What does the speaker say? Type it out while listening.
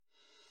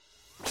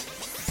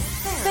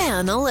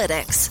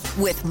Analytics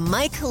with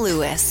Mike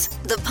Lewis,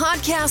 the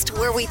podcast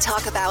where we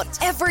talk about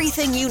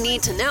everything you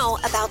need to know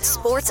about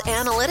sports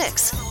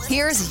analytics.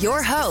 Here's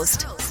your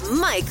host,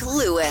 Mike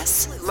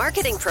Lewis,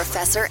 marketing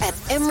professor at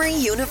Emory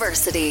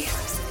University.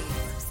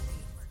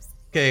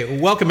 Okay,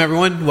 welcome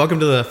everyone. Welcome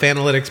to the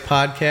Fanalytics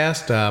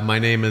podcast. My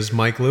name is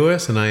Mike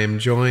Lewis, and I am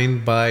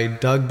joined by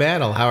Doug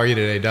Battle. How are you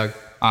today, Doug?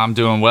 I'm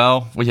doing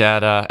well. We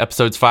had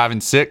episodes 5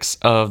 and 6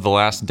 of The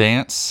Last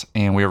Dance,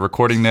 and we are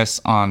recording this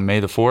on May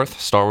the 4th,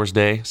 Star Wars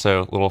Day.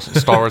 So, a little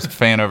Star Wars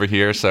fan over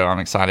here. So, I'm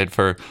excited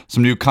for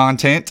some new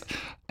content,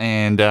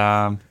 and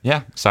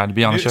excited to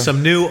be on the show.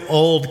 Some new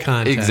old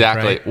content.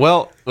 Exactly. Right?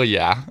 Well,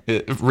 yeah,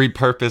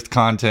 repurposed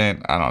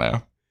content. I don't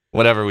know.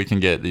 Whatever we can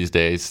get these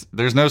days.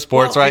 There's no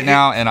sports right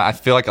now, and I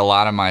feel like a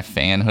lot of my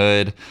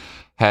fanhood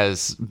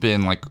has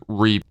been like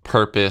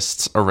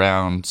repurposed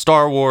around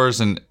Star Wars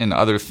and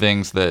other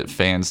things that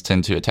fans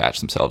tend to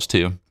attach themselves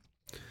to.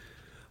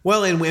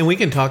 Well, and we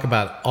can talk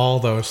about all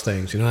those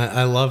things. You know,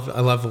 I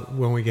love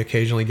when we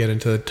occasionally get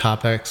into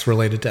topics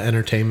related to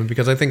entertainment,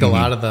 because I think a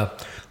lot of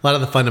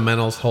the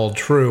fundamentals hold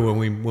true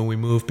when we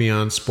move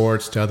beyond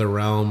sports to other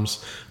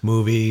realms,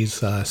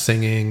 movies,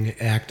 singing,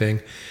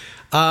 acting.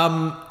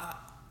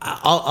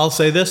 I'll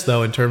say this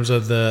though, in terms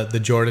of the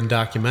Jordan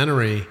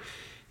documentary.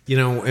 You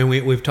know, and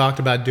we've talked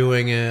about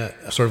doing a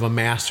sort of a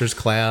master's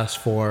class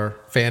for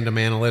fandom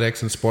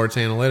analytics and sports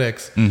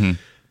analytics. Mm-hmm.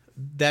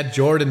 That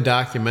Jordan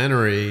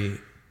documentary,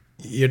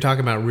 you're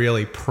talking about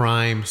really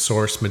prime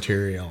source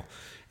material.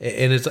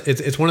 And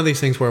it's one of these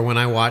things where when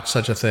I watch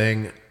such a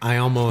thing, I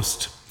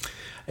almost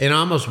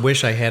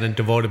wish I hadn't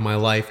devoted my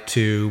life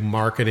to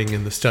marketing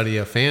and the study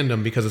of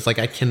fandom, because it's like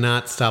I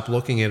cannot stop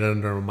looking at it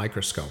under a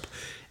microscope.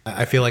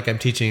 I feel like I'm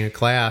teaching a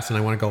class and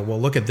I want to go,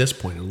 well, look at this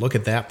point and look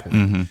at that point.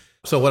 Mm-hmm.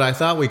 So what I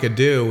thought we could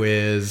do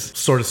is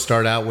sort of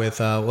start out with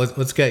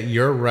let's get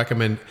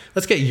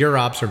your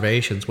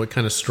observations. What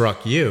kind of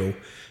struck you?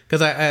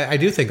 Because I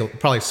do think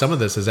probably some of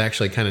this is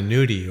actually kind of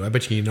new to you. I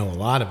bet you know a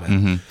lot of it.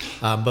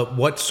 Mm-hmm. But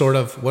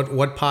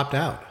what popped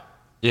out?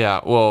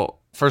 Yeah. Well,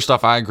 first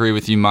off, I agree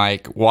with you,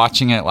 Mike.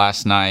 Watching it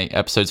last night,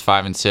 episodes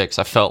 5 and 6,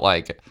 I felt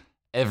like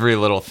every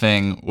little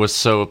thing was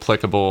so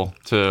applicable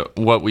to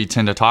what we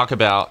tend to talk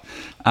about.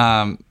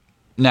 Now,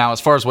 as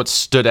far as what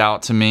stood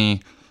out to me.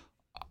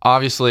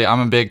 Obviously,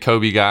 I'm a big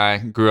Kobe guy.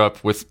 Grew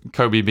up with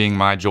Kobe being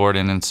my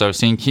Jordan. And so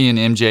seeing Key and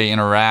MJ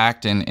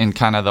interact and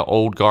kind of the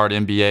old guard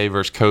NBA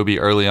versus Kobe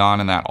early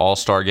on in that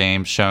All-Star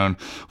game shown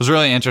was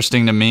really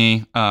interesting to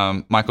me.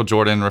 Michael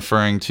Jordan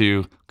referring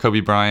to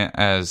Kobe Bryant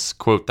as,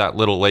 quote, that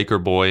little Laker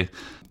boy.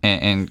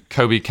 And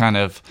Kobe kind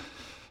of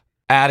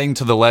adding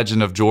to the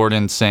legend of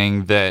Jordan,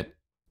 saying that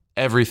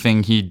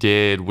everything he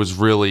did was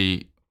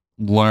really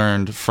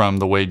learned from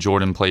the way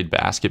Jordan played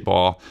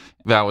basketball.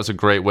 That was a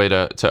great way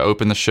to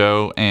open the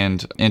show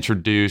and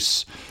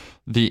introduce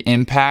the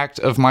impact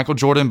of Michael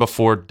Jordan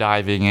before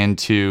diving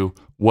into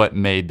what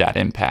made that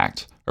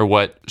impact or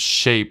what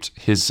shaped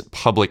his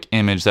public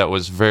image that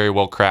was very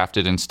well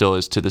crafted and still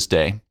is to this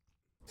day.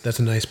 That's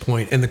a nice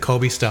point. And the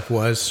Kobe stuff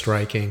was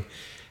striking.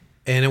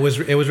 And it was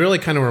really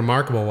kind of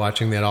remarkable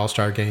watching that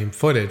All-Star game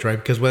footage, right?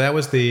 Because that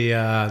was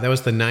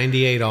the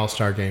 98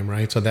 All-Star game,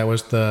 right? So that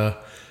was the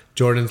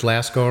Jordan's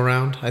last go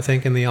around, I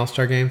think, in the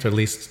All-Star games, or at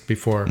least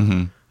before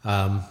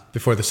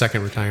before the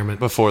second retirement.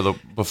 Before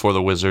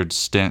the Wizards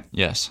stint,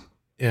 yes.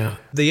 Yeah.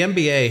 The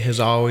NBA has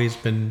always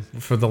been,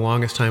 for the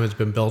longest time, it's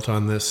been built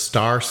on this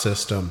star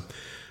system.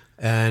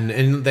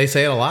 And they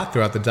say it a lot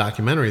throughout the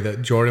documentary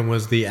that Jordan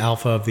was the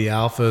alpha of the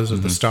alphas, or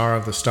the star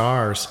of the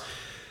stars.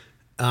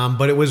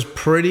 But it was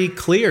pretty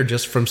clear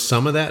just from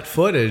some of that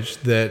footage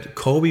that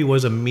Kobe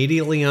was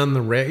immediately on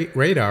the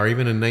radar,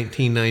 even in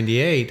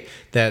 1998,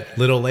 that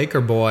little Laker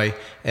boy,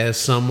 as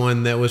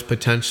someone that was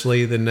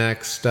potentially the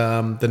next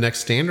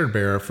standard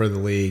bearer for the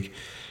league.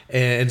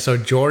 And so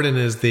Jordan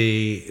is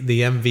the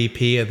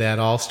MVP of that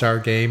All-Star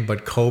game,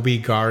 but Kobe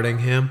guarding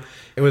him.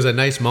 It was a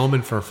nice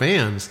moment for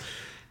fans.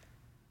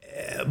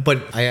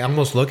 But I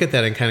almost look at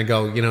that and kind of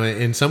go, you know,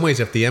 in some ways,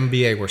 if the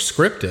NBA were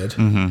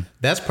scripted,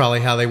 that's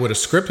probably how they would have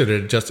scripted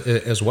it just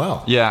as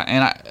well. Yeah,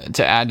 and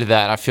to add to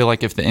that, I feel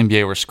like if the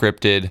NBA were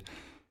scripted,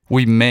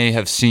 we may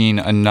have seen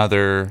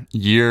another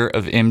year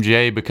of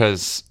MJ,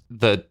 because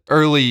the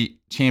early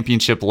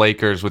championship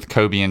Lakers with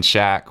Kobe and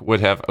Shaq would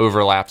have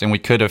overlapped, and we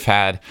could have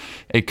had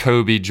a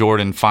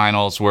Kobe-Jordan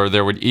finals where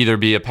there would either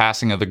be a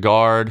passing of the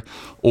guard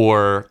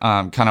or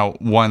kind of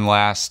one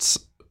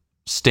last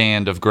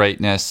stand of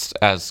greatness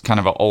as kind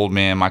of an old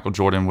man. Michael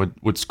Jordan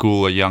would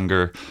school a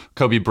younger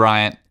Kobe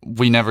Bryant.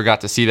 We never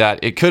got to see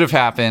that. It could have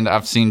happened.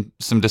 I've seen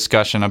some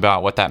discussion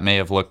about what that may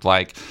have looked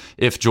like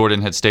if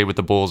Jordan had stayed with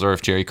the Bulls or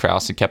if Jerry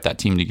Krause had kept that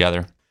team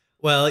together.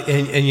 Well,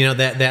 and you know,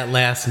 that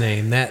last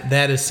name,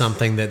 that is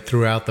something that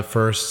throughout the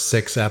first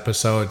 6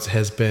 episodes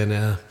has been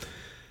a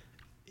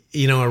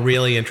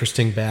really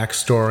interesting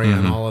backstory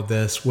on all of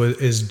this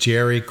is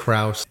Jerry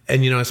Krause.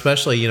 And,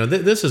 especially,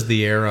 this is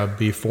the era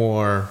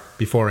before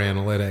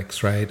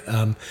analytics, right?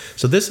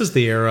 So this is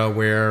the era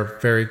where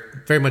very,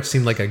 very much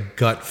seemed like a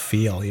gut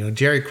feel.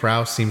 Jerry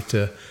Krause seems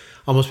to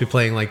almost be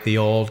playing like the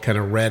old kind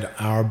of Red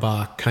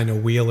Auerbach kind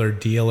of wheeler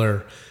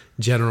dealer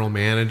general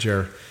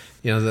manager.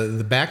 You know,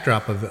 the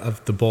backdrop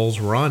of the Bulls'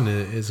 run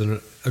is a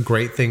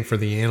great thing for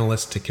the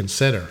analysts to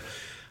consider.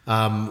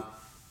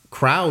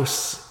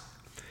 Krause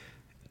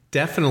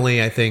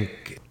definitely, I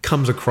think,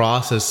 comes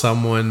across as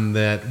someone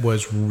that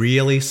was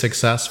really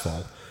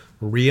successful,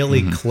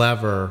 really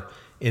clever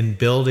in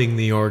building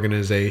the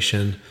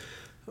organization,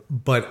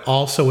 but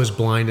also is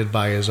blinded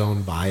by his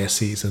own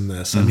biases in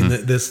this. I mean,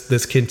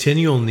 this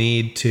continual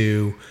need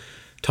to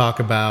talk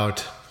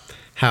about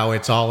how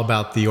it's all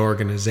about the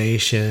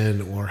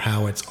organization, or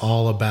how it's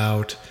all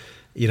about,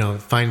 you know,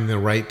 finding the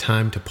right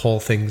time to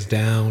pull things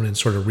down and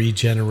sort of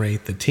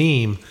regenerate the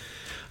team,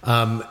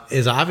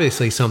 is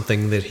obviously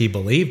something that he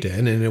believed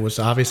in, and it was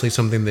obviously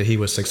something that he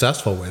was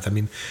successful with. I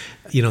mean,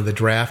 you know, the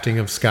drafting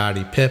of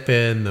Scottie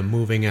Pippen, the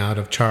moving out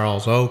of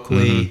Charles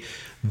Oakley,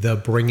 the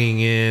bringing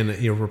in,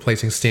 you know,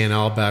 replacing Stan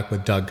Albeck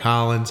with Doug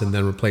Collins, and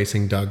then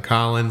replacing Doug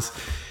Collins.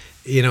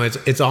 You know,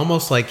 it's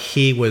almost like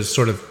he was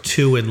sort of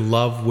too in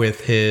love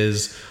with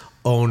his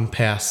own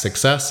past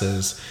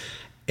successes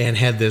and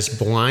had this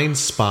blind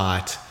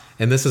spot.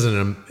 And this is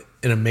an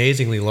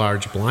amazingly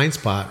large blind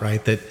spot,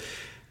 right? That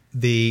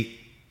the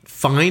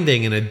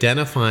finding and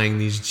identifying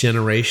these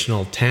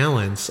generational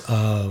talents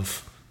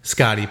of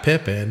Scottie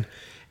Pippen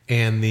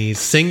and these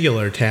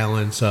singular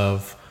talents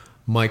of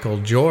Michael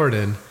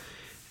Jordan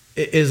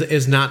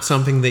is not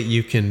something that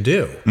you can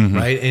do,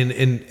 right?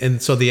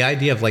 And so the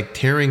idea of like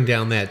tearing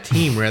down that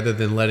team rather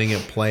than letting it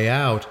play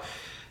out,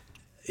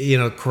 you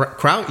know,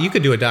 Krause, you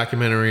could do a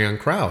documentary on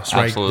Krause,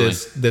 right? Absolutely.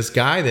 This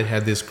guy that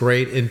had this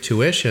great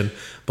intuition,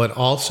 but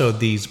also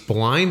these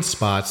blind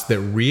spots that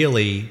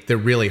really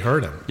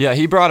hurt him. Yeah,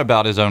 he brought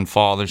about his own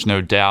fall, there's no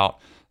doubt.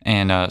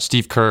 And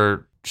Steve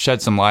Kerr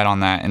shed some light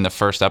on that in the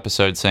first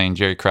episode, saying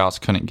Jerry Krause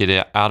couldn't get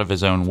it out of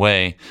his own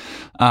way.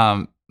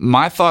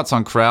 My thoughts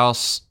on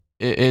Krause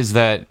is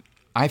that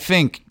I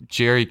think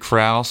Jerry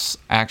Krause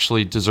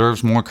actually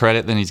deserves more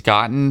credit than he's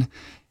gotten.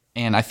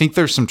 And I think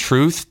there's some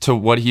truth to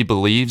what he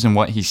believes and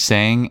what he's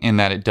saying, in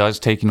that it does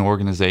take an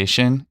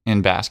organization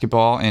in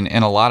basketball. And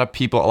a lot of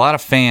people, a lot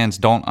of fans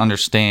don't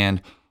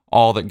understand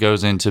all that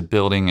goes into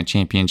building a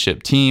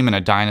championship team and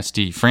a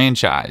dynasty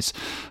franchise.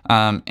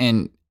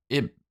 And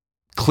it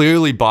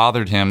clearly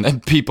bothered him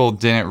that people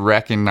didn't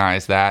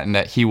recognize that, and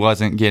that he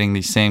wasn't getting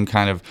the same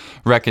kind of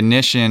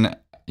recognition,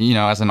 you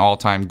know, as an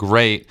all-time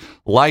great,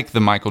 like the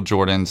Michael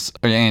Jordans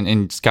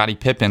and Scottie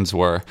Pippens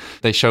were.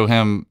 They show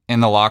him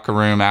in the locker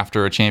room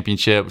after a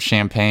championship,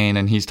 champagne,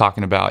 and he's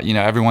talking about, you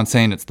know, everyone's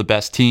saying it's the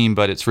best team,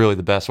 but it's really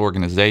the best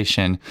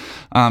organization.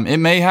 It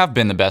may have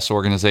been the best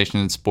organization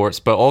in sports,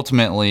 but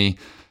ultimately,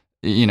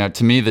 you know,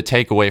 to me, the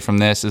takeaway from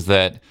this is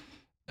that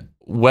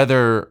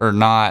whether or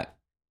not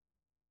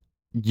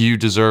you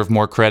deserve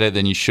more credit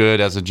than you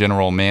should as a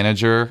general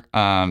manager,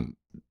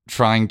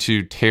 trying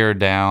to tear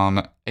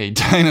down a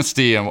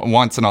dynasty and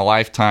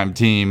once-in-a-lifetime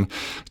team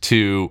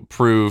to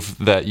prove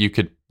that you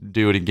could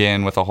do it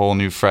again with a whole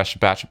new, fresh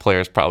batch of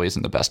players probably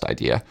isn't the best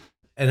idea.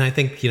 And I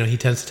think, you know, he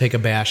tends to take a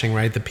bashing,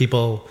 right? The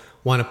people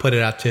want to put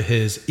it out to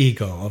his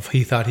ego of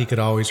he thought he could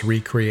always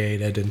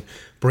recreate it and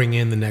bring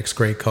in the next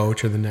great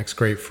coach or the next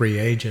great free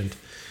agent.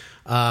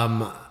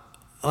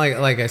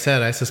 Like I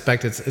said, I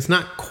suspect it's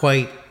not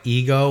quite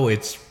ego.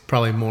 It's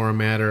probably more a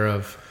matter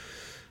of,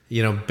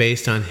 you know,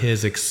 based on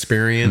his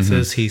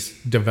experiences, he's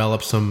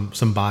developed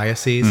some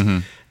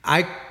biases.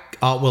 I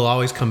will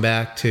always come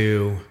back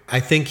to, I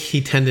think he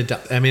tended to,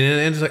 I mean,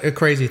 and it's a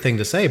crazy thing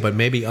to say, but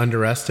maybe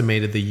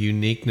underestimated the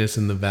uniqueness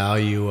and the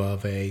value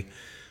of a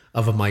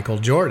Michael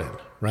Jordan,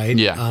 right?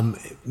 Yeah.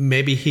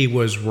 Maybe he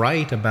was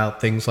right about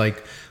things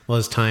like, well,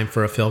 it's time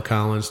for a Phil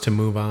Collins to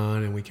move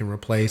on and we can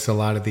replace a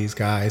lot of these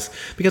guys.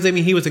 Because, I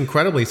mean, he was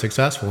incredibly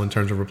successful in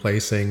terms of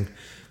replacing,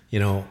 you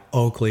know,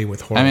 Oakley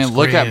with Horace Grant. I mean,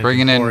 look at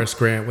bringing in Horace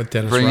Grant with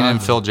Dennis Bringing Rodman.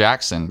 in Phil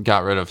Jackson,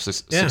 got rid of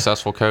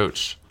successful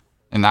coach.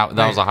 And that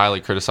was a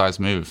highly criticized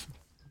move.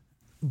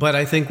 But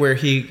I think where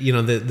he, you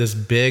know, this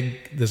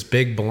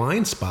big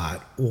blind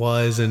spot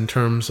was in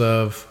terms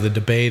of the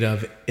debate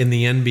of, in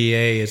the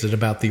NBA, is it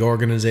about the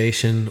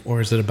organization or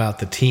is it about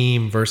the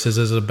team versus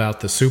is it about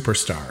the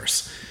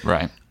superstars?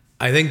 Right.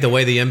 I think the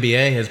way the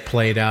NBA has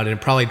played out, and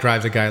it probably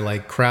drives a guy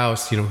like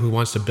Krause, you know, who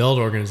wants to build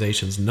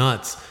organizations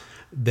nuts,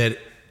 that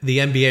the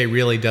NBA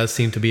really does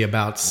seem to be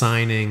about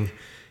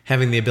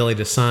having the ability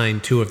to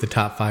sign 2 of the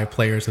top 5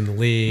 players in the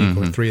league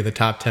or 3 of the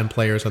top 10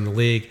 players on the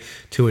league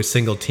to a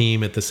single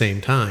team at the same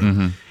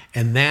time.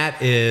 And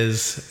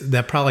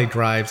that probably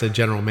drives a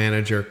general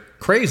manager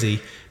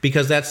crazy,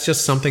 because that's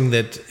just something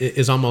that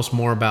is almost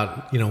more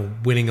about, you know,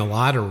 winning a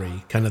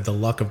lottery, kind of the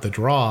luck of the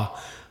draw,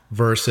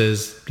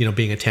 versus, you know,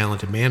 being a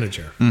talented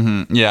manager.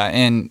 Yeah,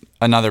 and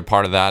another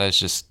part of that is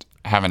just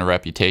having a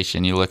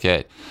reputation. You look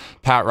at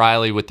Pat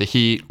Riley with the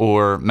Heat,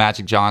 or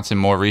Magic Johnson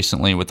more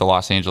recently with the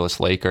Los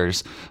Angeles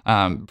Lakers,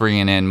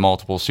 bringing in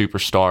multiple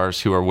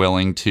superstars who are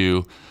willing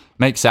to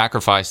make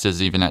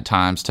sacrifices even at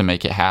times to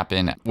make it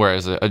happen,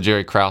 whereas a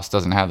Jerry Krause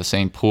doesn't have the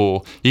same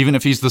pull, even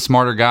if he's the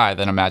smarter guy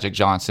than a Magic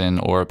Johnson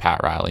or a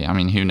Pat Riley. I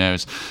mean, who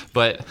knows?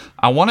 But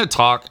I want to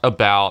talk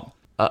about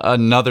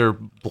another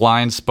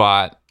blind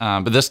spot,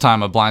 but this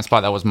time a blind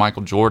spot that was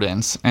Michael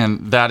Jordan's,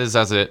 and that is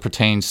as it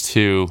pertains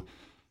to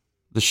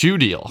the shoe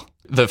deal.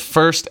 The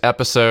first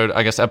episode,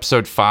 I guess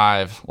episode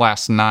 5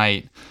 last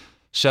night,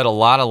 shed a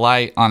lot of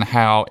light on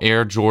how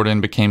Air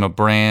Jordan became a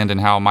brand and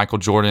how Michael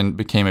Jordan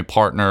became a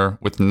partner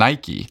with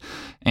Nike.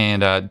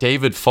 And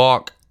David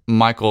Falk,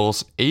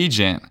 Michael's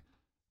agent,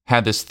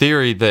 had this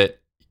theory that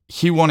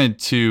he wanted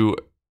to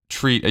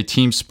treat a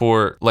team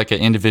sport like an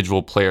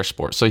individual player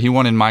sport. So he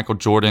wanted Michael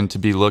Jordan to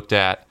be looked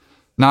at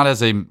not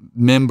as a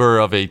member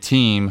of a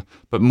team,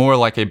 but more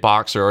like a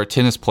boxer or a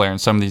tennis player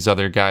and some of these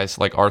other guys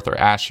like Arthur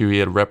Ashe, who he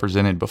had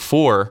represented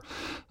before.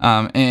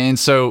 And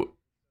so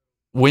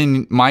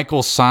when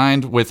Michael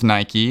signed with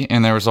Nike,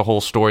 and there was a whole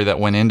story that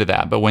went into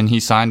that, but when he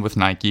signed with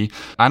Nike,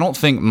 I don't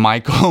think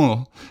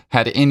Michael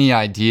had any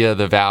idea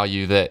the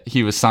value that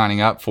he was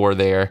signing up for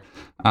there.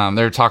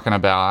 They're talking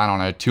about, I don't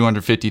know,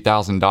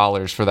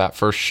 $250,000 for that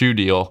first shoe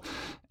deal,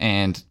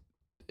 and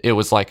it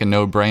was like a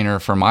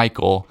no-brainer for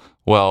Michael.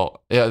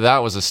 Well, yeah, that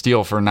was a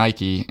steal for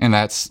Nike, and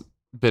that's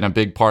been a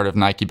big part of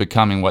Nike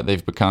becoming what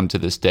they've become to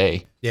this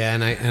day. Yeah,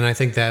 and I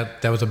think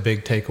that was a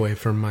big takeaway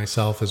for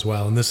myself as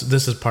well. And this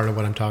is part of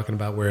what I'm talking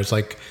about, where it's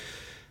like,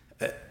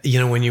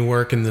 when you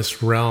work in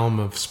this realm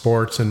of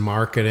sports and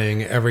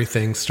marketing,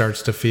 everything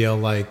starts to feel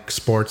like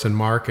sports and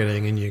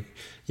marketing, and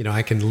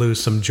I can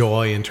lose some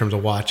joy in terms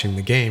of watching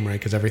the game, right?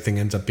 Because everything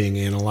ends up being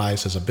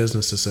analyzed as a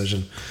business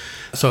decision.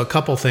 So a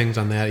couple things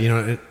on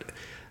that.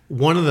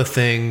 One of the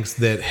things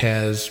that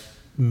has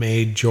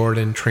made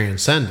Jordan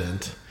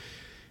transcendent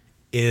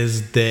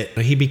is that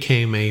he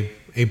became a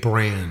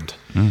brand.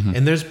 Mm-hmm.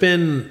 And there's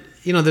been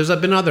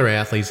other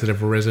athletes that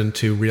have risen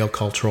to real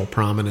cultural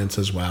prominence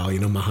as well.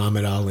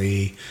 Muhammad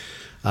Ali,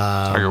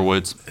 Tiger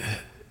Woods.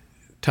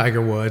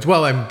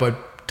 Well,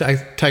 but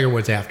Tiger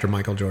Woods after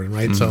Michael Jordan,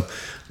 right? Mm-hmm.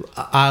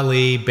 So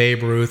Ali,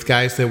 Babe Ruth,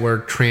 guys that were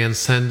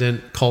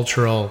transcendent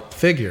cultural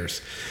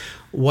figures.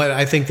 What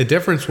I think the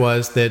difference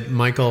was that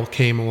Michael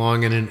came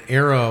along in an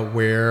era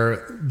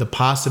where the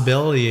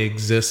possibility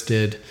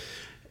existed.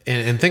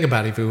 And think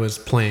about it, if he was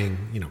playing,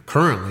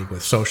 currently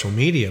with social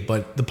media,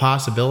 but the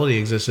possibility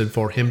existed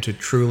for him to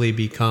truly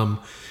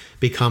become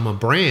a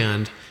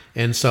brand.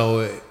 And so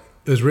it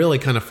was really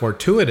kind of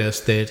fortuitous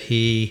that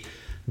he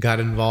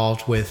got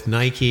involved with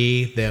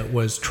Nike, that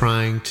was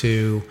trying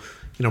to,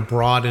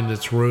 broaden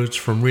its roots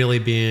from really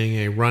being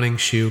a running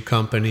shoe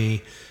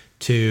company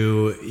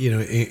to,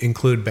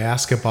 include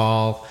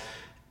basketball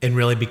and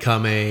really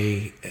become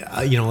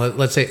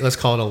let's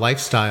call it a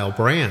lifestyle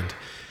brand.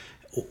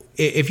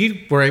 If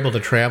you were able to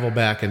travel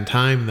back in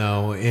time,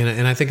 though,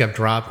 and I think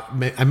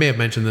I may have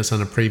mentioned this on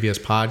a previous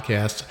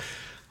podcast.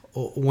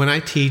 When I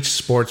teach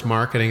sports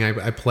marketing,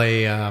 I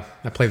play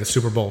the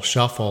Super Bowl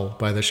Shuffle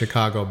by the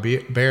Chicago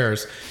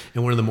Bears,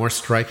 and one of the more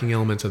striking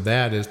elements of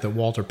that is that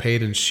Walter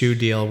Payton's shoe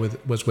deal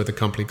was with a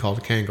company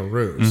called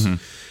Kangaroos. Mm-hmm.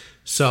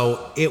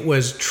 So it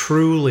was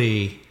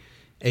truly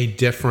a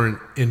different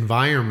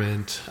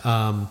environment,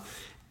 and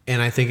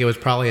I think it was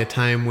probably a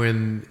time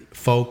when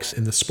folks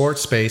in the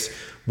sports space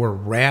were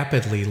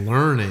rapidly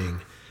learning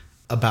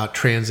about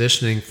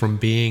transitioning from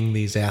being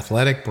these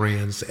athletic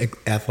brands,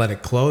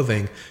 athletic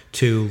clothing,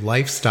 to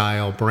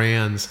lifestyle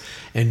brands.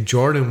 And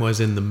Jordan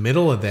was in the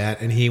middle of that,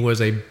 and he was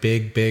a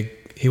big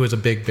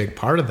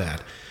part of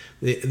that.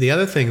 The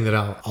other thing that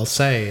I'll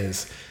say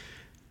is,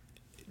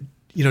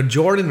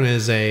 Jordan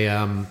is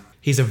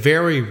he's a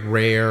very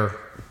rare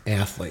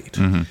athlete.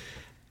 Mm-hmm.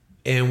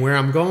 And where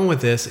I'm going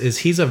with this is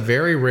he's a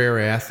very rare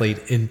athlete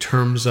in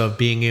terms of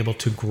being able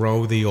to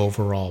grow the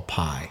overall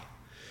pie.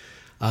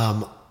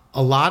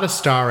 A lot of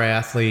star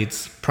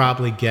athletes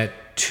probably get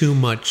too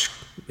much,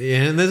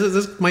 and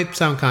this might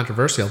sound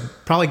controversial,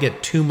 probably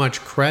get too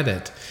much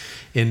credit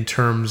in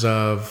terms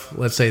of,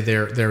 let's say,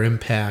 their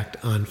impact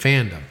on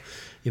fandom.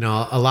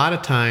 A lot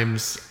of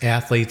times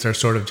athletes are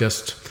sort of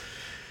just,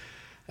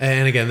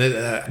 and again,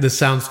 this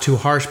sounds too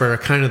harsh, but are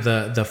kind of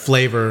the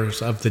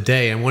flavors of the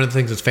day. And one of the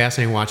things that's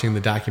fascinating watching the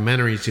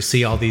documentary is you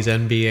see all these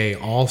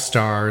NBA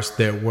All-Stars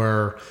that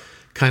were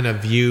kind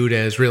of viewed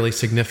as really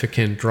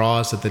significant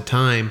draws at the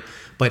time,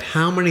 but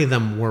how many of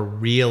them were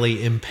really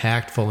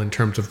impactful in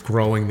terms of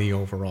growing the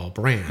overall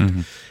brand?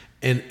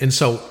 Mm-hmm. And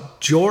so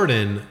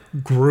Jordan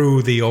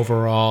grew the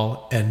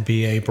overall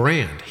NBA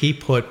brand. He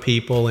put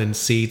people in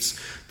seats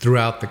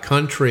throughout the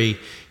country.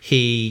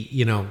 He,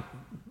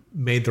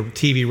 made the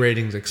TV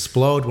ratings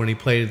explode when he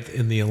played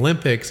in the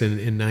Olympics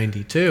in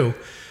 92.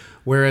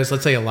 Whereas,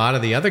 let's say, a lot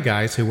of the other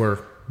guys who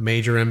were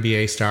major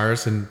NBA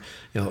stars, and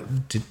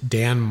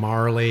Dan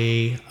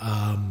Marley,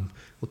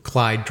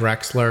 Clyde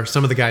Drexler,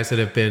 some of the guys that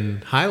have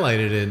been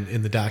highlighted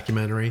in the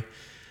documentary,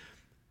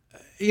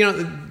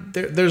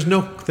 there's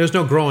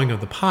no growing of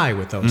the pie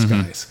with those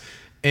mm-hmm. guys.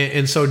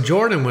 And so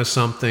Jordan was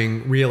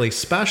something really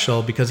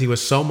special because he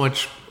was so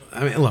much.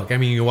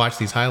 You watch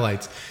these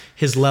highlights.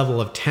 his level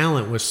of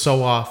talent was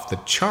so off the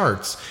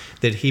charts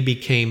that he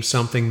became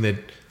something that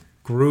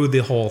grew the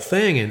whole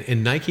thing,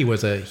 and Nike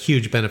was a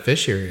huge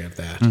beneficiary of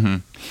that. Mm-hmm.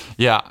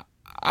 Yeah,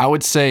 I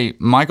would say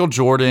Michael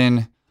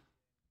Jordan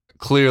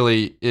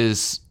clearly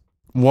is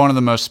one of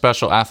the most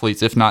special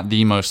athletes, if not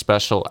the most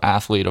special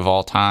athlete of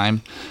all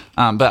time.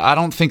 But I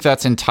don't think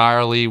that's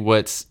entirely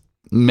what's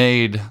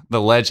made the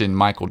legend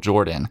Michael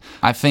Jordan.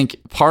 I think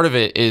part of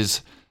it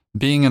is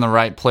being in the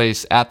right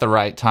place at the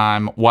right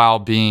time while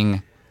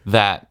being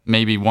that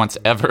maybe once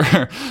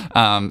ever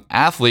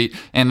athlete,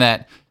 and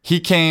that he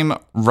came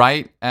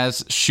right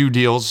as shoe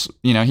deals.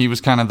 He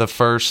was kind of the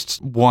first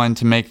one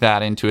to make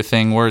that into a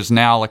thing, whereas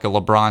now like a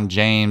LeBron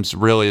James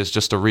really is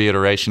just a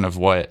reiteration of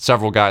what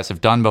several guys have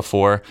done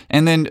before.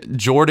 And then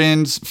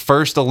Jordan's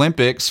first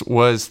Olympics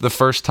was the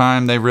first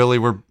time they really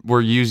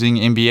were using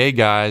NBA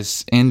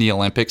guys in the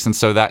Olympics. And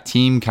so that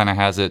team kind of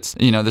has its,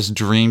 this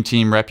dream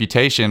team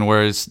reputation,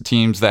 whereas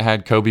teams that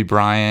had Kobe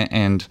Bryant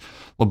and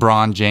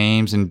LeBron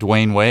James and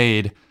Dwayne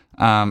Wade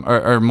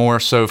are more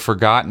so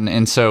forgotten.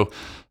 And so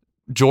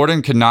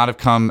Jordan could not have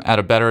come at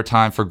a better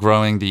time for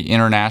growing the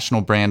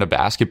international brand of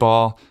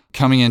basketball,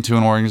 coming into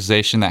an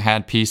organization that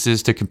had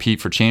pieces to compete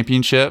for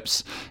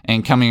championships,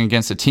 and coming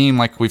against a team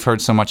like we've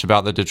heard so much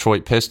about, the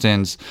Detroit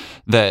Pistons,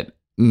 that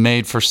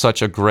made for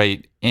such a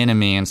great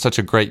enemy and such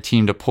a great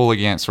team to pull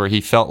against, where he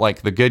felt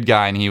like the good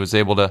guy and he was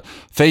able to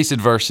face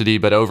adversity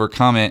but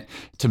overcome it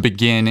to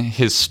begin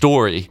his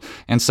story.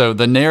 And so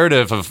the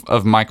narrative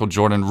of Michael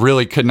Jordan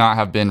really could not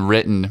have been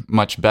written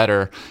much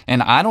better.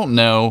 And I don't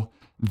know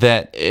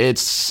that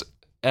it's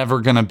ever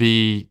going to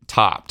be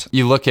topped.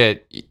 You look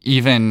at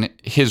even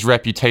his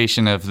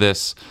reputation of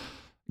this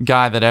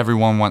guy that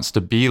everyone wants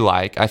to be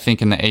like. I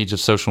think in the age of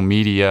social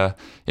media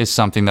is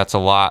something that's a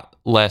lot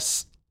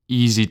less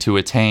easy to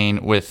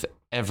attain, with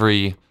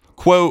every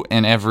quote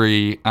and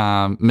every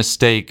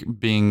mistake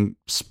being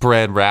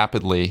spread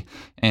rapidly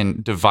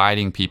and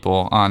dividing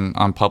people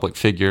on public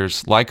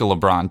figures like a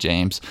LeBron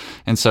James.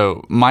 And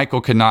so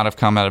Michael could not have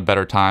come at a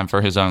better time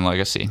for his own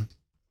legacy.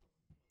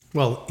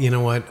 Well, you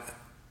know what?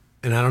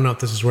 And I don't know if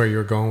this is where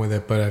you're going with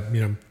it, but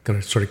I'm going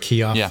to sort of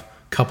key off a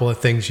couple of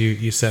things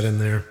you said in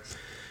there.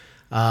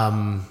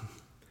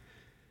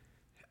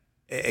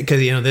 Because,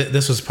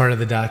 this was part of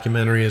the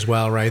documentary as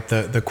well, right?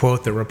 The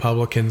quote that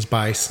Republicans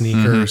buy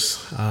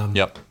sneakers,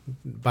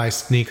 buy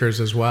sneakers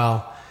as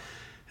well.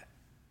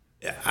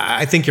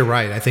 I think you're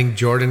right. I think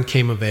Jordan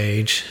came of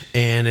age,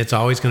 and it's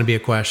always going to be a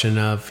question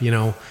of,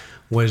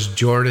 was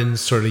Jordan's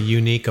sort of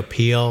unique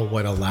appeal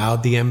what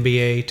allowed the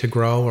NBA to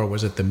grow, or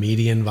was it the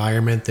media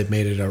environment that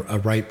made it a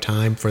ripe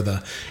time for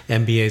the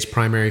NBA's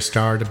primary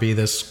star to be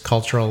this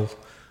cultural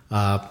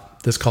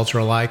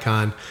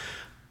icon?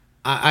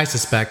 I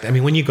suspect.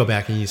 When you go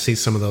back and you see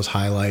some of those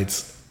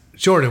highlights,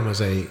 Jordan was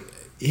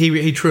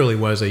he truly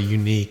was a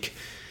unique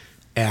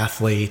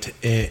athlete,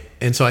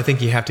 and so I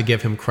think you have to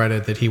give him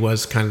credit that he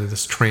was kind of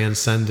this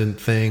transcendent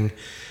thing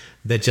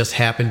that just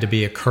happened to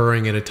be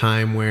occurring at a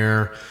time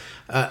where.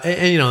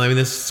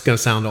 This is going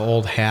to sound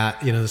old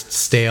hat,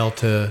 stale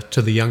to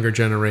the younger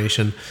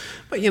generation.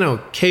 But,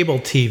 cable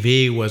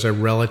TV was a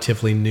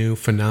relatively new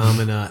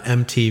phenomena.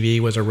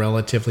 MTV was a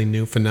relatively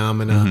new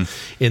phenomena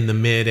in the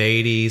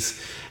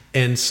mid-'80s.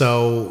 And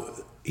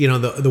so,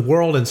 the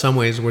world in some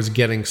ways was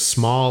getting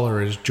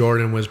smaller as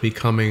Jordan was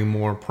becoming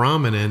more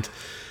prominent.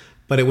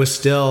 But it was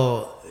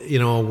still,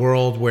 a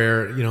world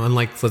where,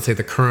 unlike, let's say,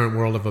 the current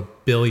world of a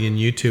billion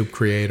YouTube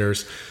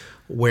creators,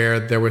 where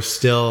there was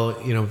still,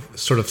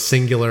 sort of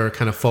singular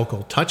kind of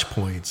focal touch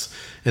points.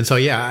 And so,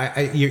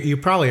 you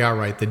probably are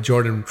right that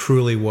Jordan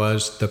truly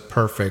was the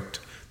perfect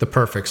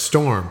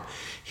storm.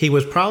 He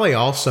was probably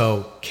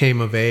also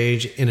came of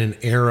age in an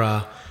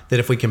era that,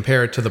 if we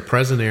compare it to the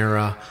present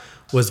era,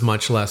 was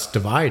much less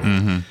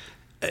divided.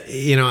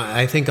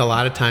 I think a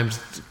lot of times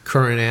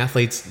current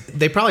athletes,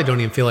 they probably don't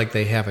even feel like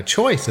they have a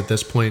choice at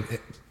this point,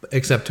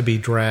 except to be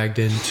dragged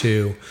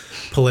into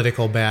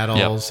political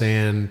battles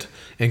and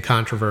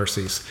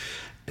controversies.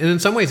 And in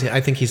some ways,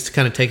 I think he's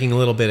kind of taking a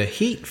little bit of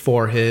heat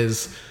for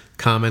his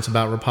comments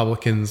about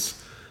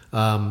Republicans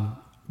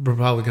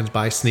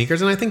buy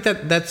sneakers. And I think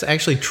that's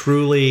actually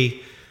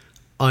truly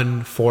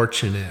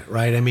unfortunate,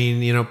 right?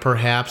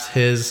 Perhaps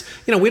his,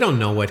 we don't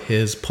know what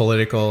his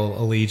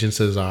political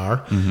allegiances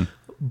are,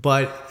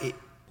 but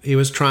he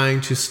was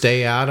trying to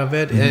stay out of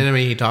it. And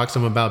he talks to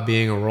him about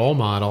being a role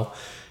model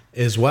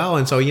as well.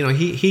 And so,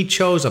 he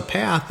chose a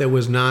path that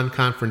was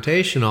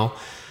non-confrontational.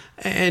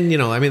 And,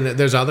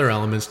 there's other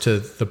elements to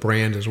the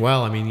brand as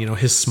well.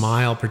 His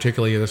smile,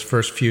 particularly in his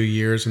first few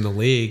years in the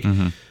league,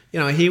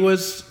 he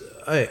was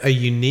a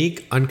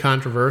unique,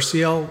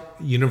 uncontroversial,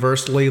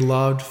 universally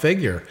loved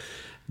figure.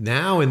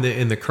 Now in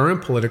the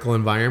current political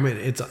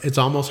environment, it's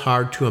almost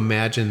hard to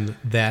imagine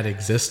that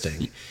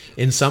existing.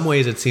 In some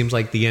ways, it seems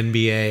like the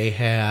NBA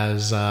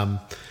has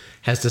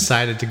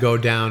decided to go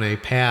down a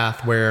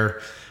path where,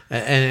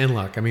 and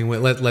look,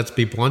 let's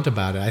be blunt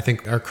about it. I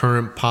think our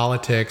current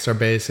politics are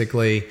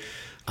basically,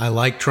 I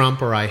like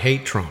Trump or I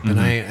hate Trump, and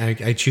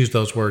I choose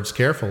those words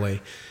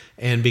carefully.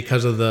 And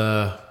because of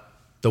the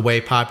the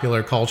way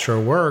popular culture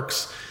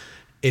works,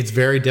 it's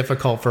very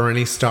difficult for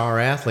any star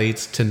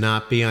athletes to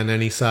not be on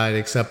any side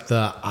except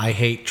the I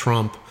hate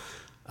Trump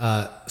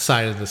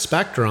side of the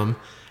spectrum.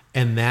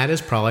 And that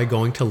is probably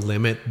going to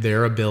limit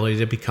their ability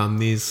to become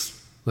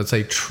these, let's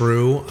say,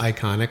 true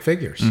iconic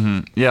figures.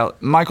 Yeah,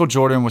 Michael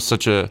Jordan was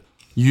such a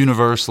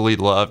universally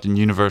loved and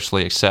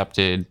universally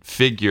accepted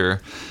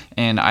figure.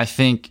 And I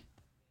think,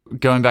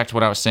 going back to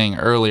what I was saying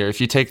earlier,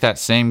 if you take that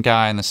same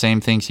guy and the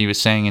same things he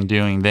was saying and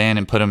doing then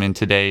and put him in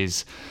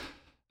today's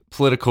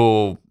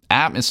political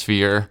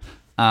atmosphere,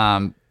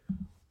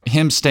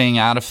 him staying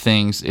out of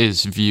things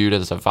is viewed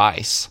as a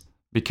vice.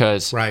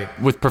 Because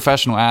with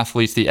professional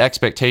athletes, the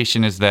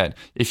expectation is that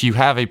if you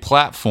have a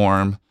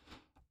platform,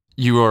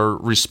 you are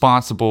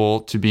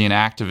responsible to be an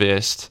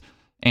activist.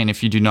 And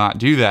if you do not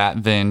do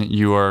that, then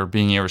you are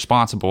being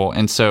irresponsible.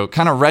 And so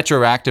kind of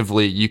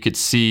retroactively, you could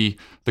see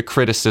the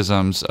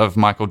criticisms of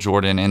Michael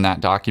Jordan in that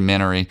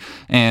documentary.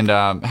 And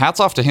hats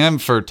off to him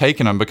for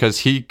taking them, because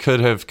he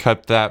could have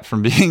kept that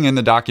from being in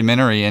the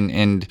documentary.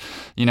 And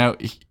you know,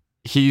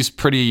 he's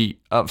pretty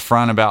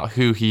upfront about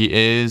who he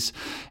is,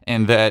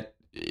 and that,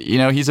 you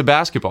know, he's a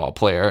basketball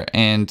player,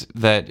 and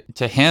that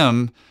to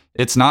him,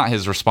 it's not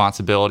his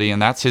responsibility, and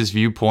that's his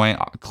viewpoint.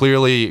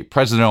 Clearly,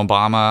 President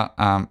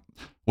Obama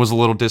was a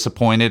little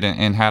disappointed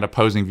and had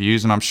opposing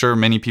views, and I'm sure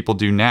many people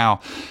do now.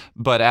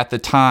 But at the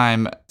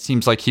time, it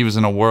seems like he was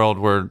in a world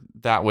where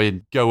that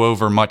would go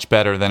over much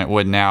better than it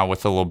would now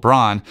with a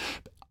LeBron.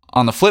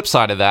 On the flip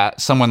side of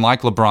that, someone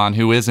like LeBron,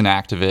 who is an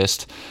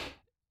activist,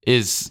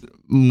 is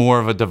more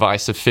of a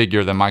divisive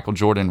figure than Michael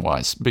Jordan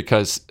was,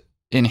 because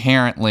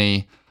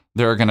inherently,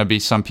 there are going to be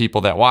some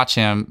people that watch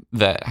him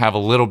that have a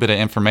little bit of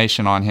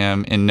information on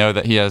him and know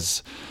that he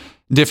has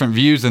different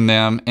views than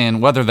them.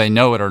 And whether they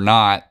know it or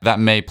not, that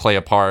may play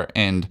a part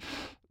in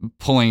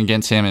pulling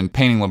against him and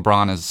painting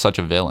LeBron as such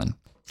a villain.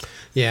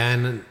 Yeah.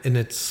 And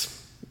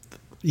it's,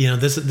 you know,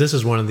 this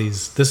is one of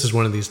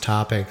these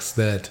topics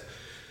that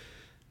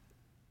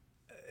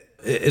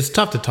it's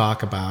tough to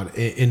talk about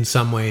in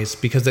some ways,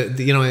 because,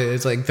 you know,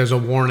 it's like there's a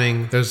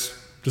warning,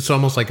 it's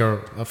almost like a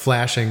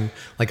flashing,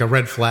 like a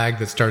red flag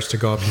that starts to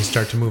go up and you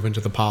start to move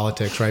into the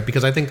politics, right?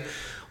 Because I think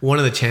one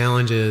of the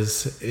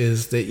challenges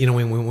is that, you know,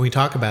 when we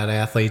talk about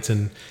athletes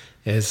and,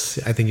 as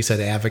I think you said,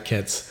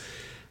 advocates,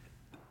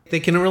 they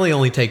can really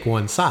only take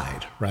one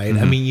side, right?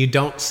 I mean, you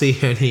don't see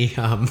any,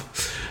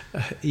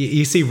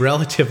 you see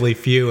relatively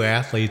few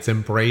athletes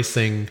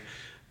embracing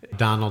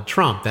Donald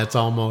Trump. That's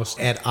almost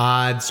at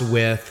odds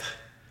with,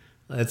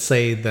 let's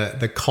say,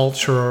 the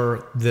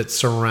culture that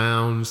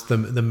surrounds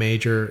the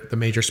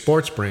major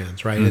sports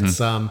brands, right? It's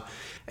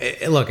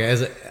look,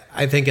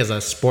 I think as a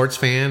sports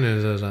fan,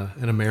 as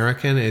an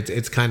American,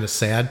 it's kind of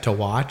sad to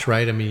watch,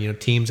 right? I mean, you know,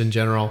 teams in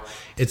general,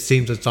 it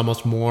seems it's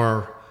almost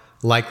more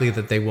likely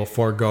that they will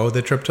forego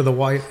the trip to the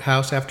White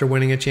House after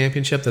winning a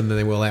championship than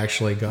they will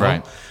actually go.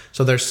 Right.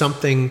 So there's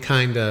something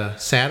kind of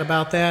sad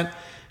about that.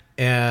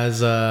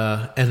 As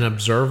an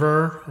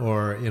observer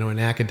or, you know, an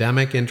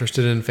academic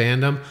interested in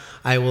fandom,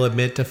 I will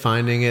admit to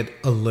finding it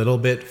a little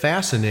bit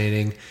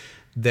fascinating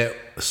that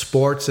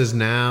sports is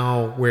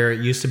now where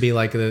it used to be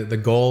like the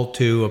goal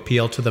to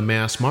appeal to the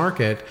mass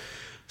market.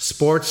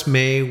 Sports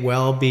may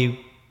well be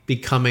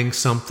becoming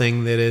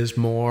something that is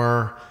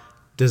more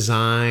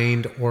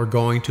designed or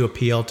going to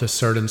appeal to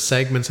certain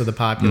segments of the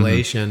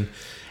population.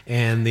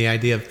 And the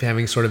idea of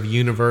having sort of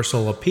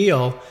universal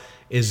appeal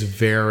is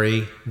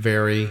very,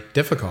 very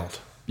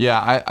difficult.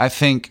 Yeah, I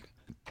think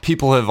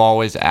people have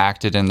always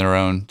acted in their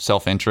own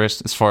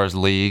self-interest as far as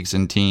leagues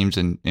and teams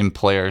and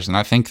players, and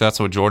I think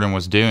that's what Jordan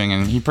was doing,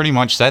 and he pretty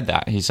much said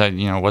that. He said,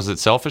 you know, was it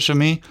selfish of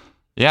me?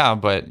 Yeah,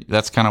 but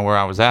that's kind of where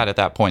I was at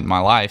that point in my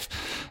life.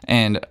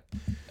 And,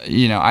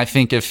 you know, I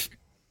think if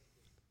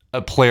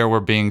a player were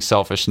being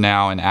selfish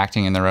now and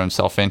acting in their own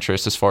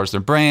self-interest as far as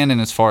their brand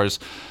and as far as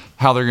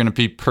how they're going to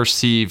be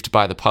perceived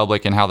by the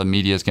public and how the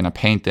media is going to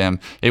paint them,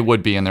 it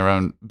would be in their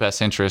own best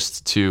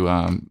interest to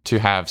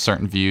have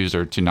certain views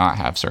or to not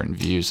have certain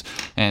views.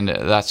 And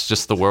that's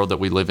just the world that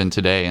we live in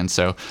today. And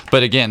so,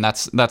 but again,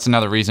 that's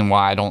another reason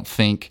why I don't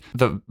think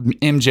the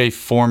MJ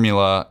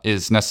formula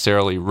is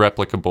necessarily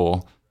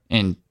replicable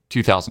in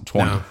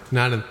 2020. No,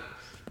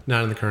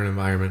 not in the current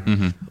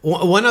environment.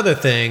 One other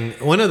thing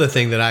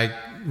that I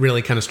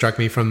really kind of struck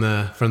me from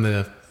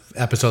the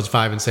episodes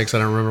 5 and 6, I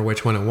don't remember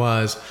which one it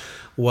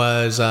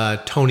was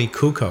Tony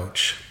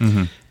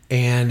Kukoc.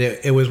 And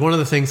it was one of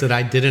the things that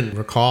I didn't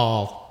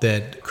recall,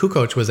 that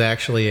Kukoc was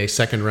actually a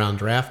second-round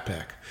draft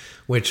pick,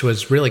 which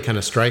was really kind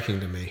of striking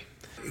to me.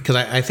 Because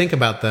I think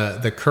about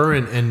the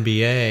current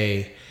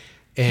NBA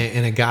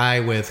and a guy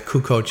with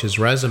Kukoc's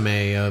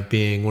resume of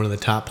being one of the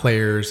top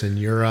players in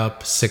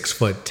Europe,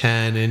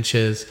 6'10"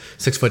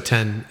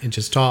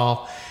 inches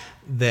tall,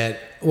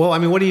 well, I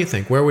mean, what do you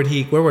think? Where would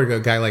a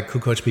guy like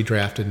Kukoc be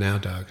drafted now,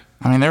 Doug?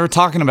 I mean, they were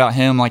talking about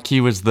him like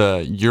he was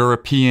the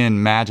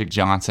European Magic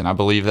Johnson. I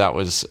believe that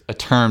was a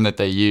term that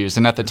they used.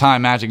 And at the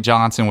time, Magic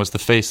Johnson was the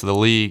face of the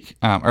league,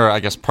 or I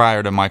guess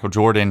prior to Michael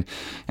Jordan.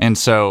 And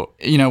so,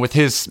 with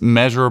his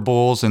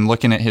measurables and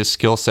looking at his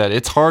skill set,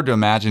 it's hard to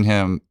imagine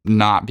him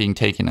not being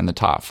taken in the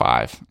top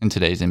 5 in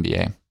today's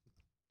NBA.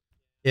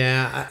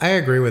 Yeah, I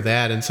agree with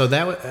that. And so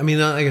like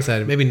I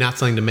said, maybe not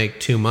something to make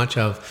too much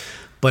of,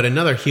 but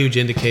another huge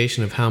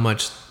indication of how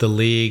much the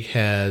league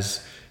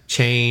has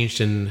changed.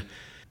 And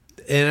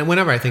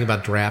whenever I think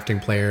about drafting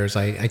players,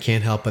 I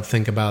can't help but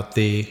think about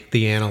the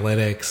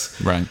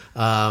analytics. Right.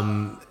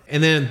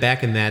 And then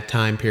back in that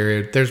time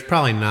period, there's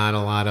probably not a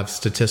lot of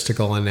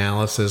statistical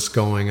analysis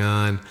going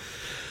on.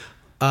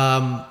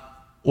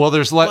 Well,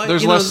 there's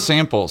less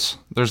samples.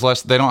 There's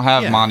less. They don't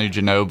have Manu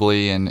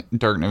Ginobili and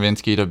Dirk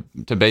Nowitzki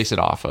to base it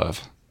off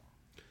of.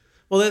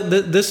 Well,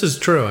 this is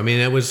true. I mean,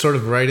 it was sort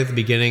of right at the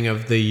beginning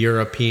of the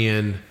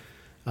European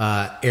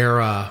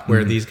era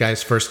where these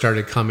guys first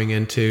started coming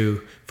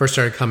into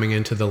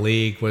the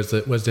league was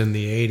in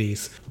the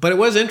 80s. But it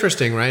was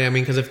interesting, right? I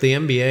mean, because if the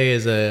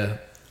NBA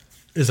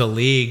is a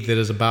league that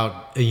is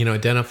about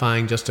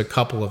identifying just a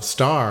couple of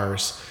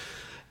stars,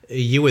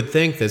 you would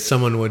think that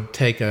someone would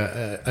take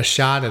a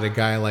shot at a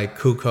guy like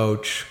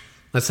Kukoc,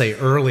 let's say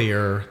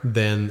earlier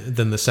than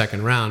the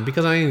second round,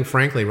 because I mean,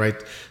 frankly, right,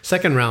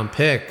 second round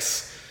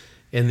picks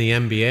in the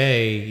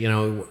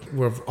NBA,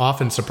 we're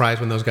often surprised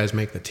when those guys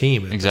make the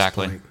team.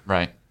 Exactly.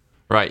 Right.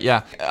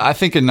 Yeah. I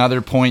think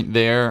another point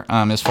there,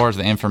 as far as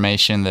the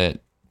information that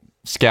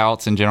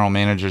scouts and general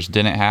managers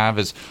didn't have,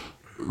 is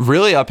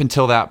really up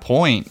until that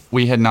point,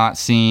 we had not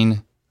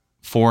seen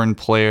foreign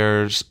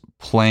players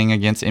playing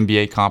against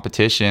NBA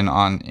competition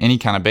on any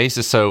kind of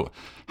basis. So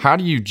how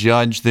do you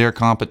judge their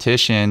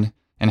competition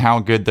and how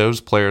good those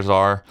players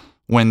are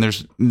when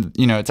there's,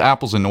 it's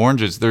apples and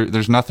oranges?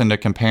 There's nothing to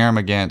compare them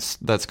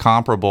against that's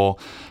comparable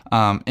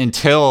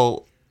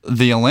until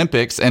the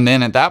Olympics. And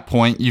then at that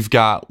point, you've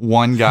got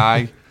one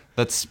guy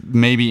that's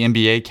maybe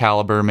NBA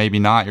caliber, maybe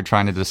not. You're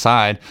trying to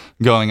decide,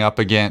 going up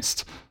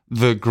against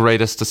the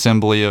greatest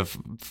assembly of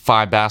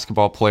 5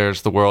 basketball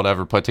players the world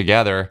ever put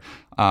together,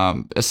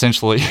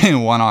 essentially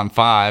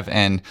 1-on-5,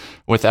 and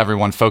with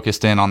everyone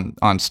focused in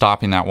on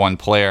stopping that one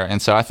player.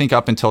 And so I think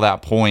up until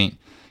that point,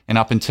 and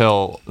up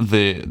until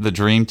the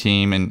Dream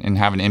Team and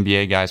having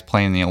NBA guys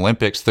playing in the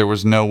Olympics, there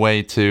was no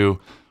way to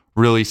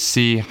really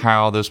see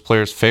how those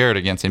players fared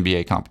against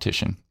NBA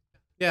competition.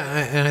 Yeah,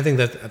 and I think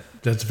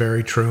that's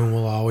very true, and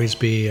will always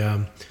be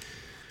a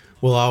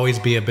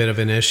bit of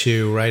an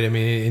issue, right? I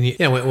mean,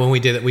 when we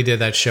did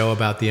that show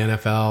about the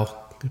NFL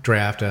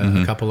draft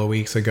a couple of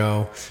weeks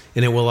ago,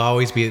 and it will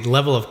always be,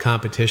 level of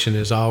competition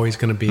is always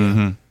going to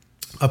be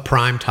a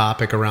prime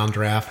topic around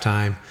draft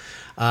time.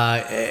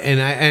 And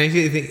I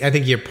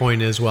think your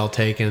point is well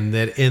taken,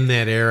 that in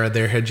that era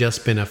there had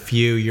just been a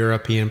few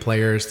European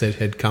players that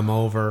had come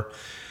over.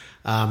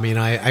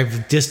 I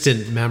have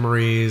distant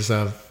memories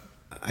of,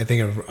 I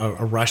think,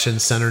 a Russian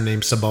center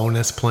named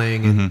Sabonis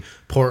playing in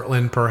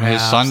Portland,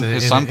 perhaps.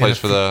 His son plays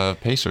for the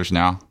Pacers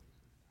now.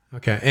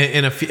 Okay,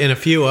 and a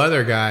few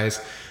other guys,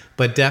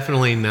 but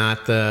definitely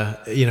not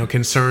the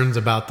concerns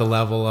about the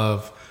level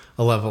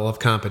of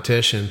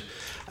competition.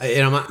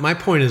 My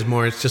point is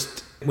more, it's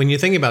just when you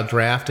think about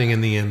drafting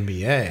in the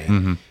NBA,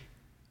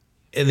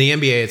 and the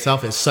NBA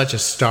itself is such a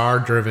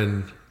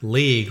star-driven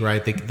league,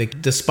 right?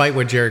 Despite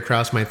what Jerry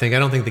Krause might think, I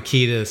don't think the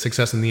key to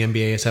success in the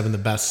NBA is having the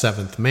best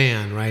seventh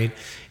man, right?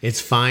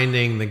 It's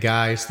finding the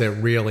guys that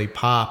really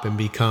pop and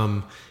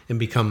become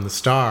the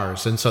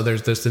stars. And so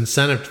there's this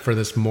incentive for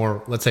this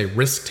more, let's say,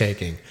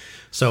 risk-taking.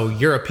 So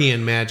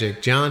European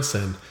Magic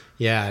Johnson,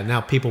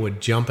 now people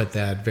would jump at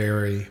that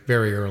very,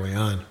 very early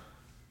on.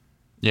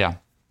 Yeah,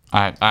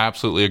 I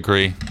absolutely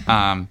agree.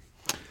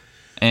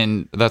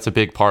 And that's a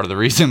big part of the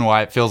reason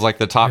why it feels like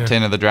the top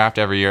 10 of the draft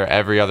every year,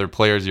 every other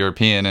player is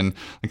European. And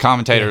the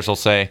commentators will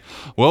say,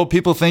 well,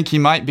 people think he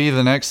might be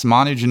the next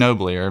Manu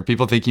Ginobili, or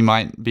people think he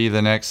might be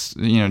the next,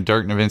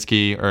 Dirk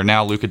Nowitzki, or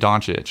now Luka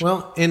Doncic.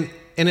 Well, and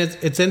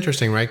it's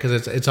interesting, right?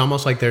 Because it's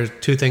almost like there's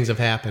two things have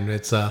happened.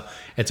 It's a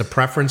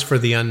preference for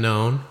the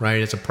unknown,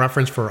 right? It's a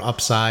preference for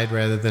upside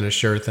rather than a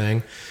sure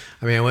thing.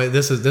 I mean,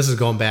 this is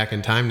going back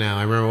in time now.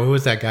 I remember, who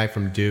was that guy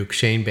from Duke,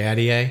 Shane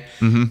Battier,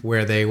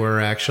 where they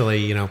were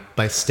actually,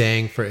 by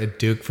staying at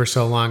Duke for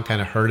so long, kind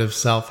of hurt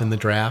himself in the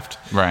draft,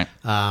 right?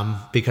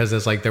 Because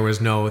it's like there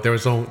was no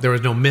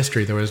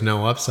mystery, there was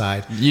no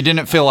upside. You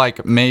didn't feel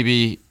like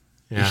maybe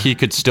he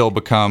could still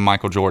become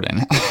Michael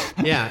Jordan.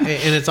 Yeah,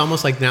 and it's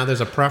almost like now there's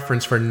a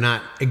preference for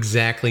not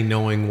exactly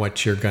knowing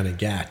what you're gonna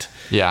get.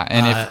 Yeah,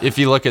 and if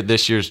you look at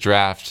this year's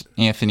draft,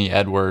 Anthony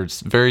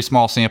Edwards, very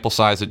small sample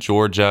size at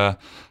Georgia.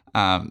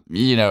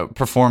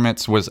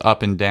 Performance was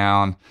up and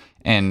down,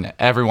 and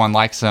everyone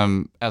likes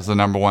him as the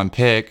number one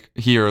pick,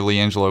 he or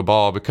LiAngelo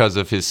Ball, because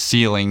of his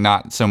ceiling,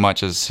 not so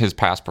much as his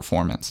past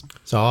performance.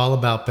 It's all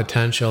about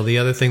potential. The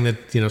other thing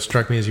that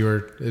struck me as you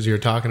were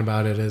talking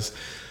about it is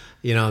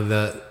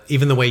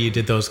even the way you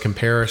did those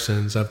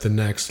comparisons of the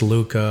next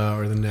Luka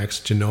or the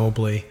next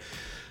Ginobili,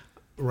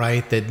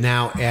 right? That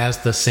now,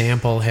 as the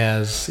sample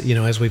has,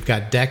 as we've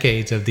got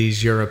decades of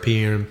these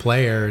European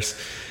players,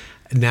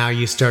 now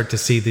you start to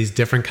see these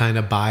different kind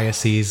of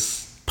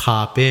biases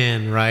pop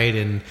in, right?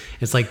 And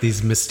it's like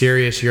these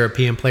mysterious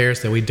European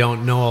players that we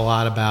don't know a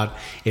lot about.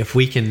 If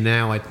we can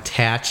now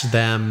attach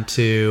them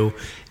to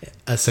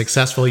a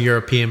successful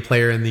European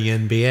player in the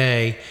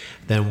NBA,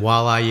 then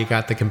voila, you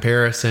got the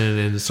comparison,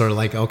 and it's sort of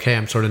like, okay,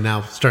 I'm sort of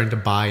now starting to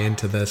buy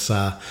into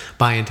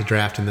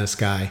drafting this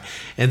guy.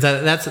 And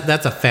that's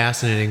a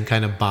fascinating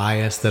kind of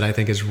bias that I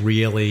think is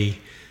really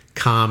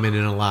common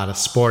in a lot of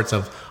sports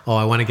of,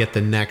 I want to get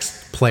the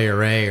next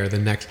player A, or the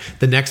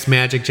next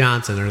Magic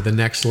Johnson, or the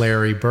next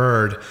Larry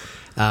Bird.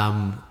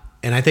 And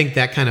I think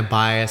that kind of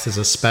bias is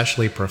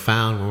especially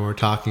profound when we're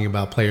talking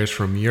about players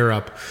from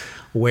Europe,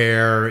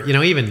 where,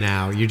 even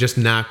now, you're just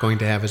not going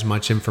to have as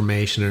much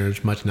information or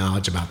as much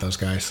knowledge about those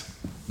guys.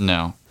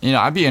 No.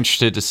 I'd be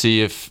interested to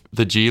see if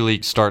the G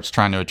League starts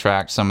trying to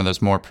attract some of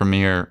those more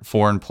premier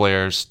foreign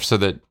players so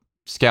that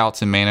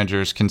scouts and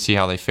managers can see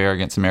how they fare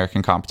against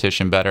American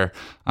competition better.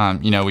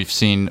 We've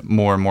seen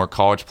more and more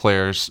college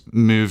players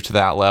move to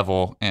that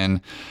level.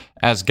 And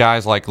as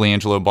guys like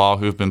LiAngelo Ball,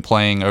 who've been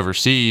playing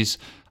overseas,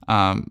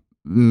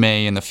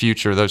 may in the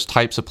future, those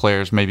types of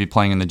players may be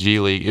playing in the G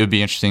League. It would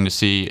be interesting to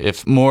see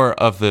if more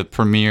of the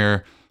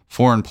premier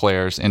foreign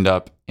players end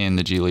up in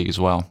the G League as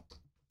well.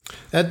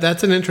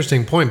 That's an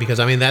interesting point, because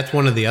that's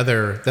one of the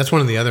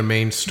other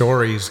main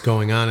stories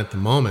going on at the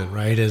moment,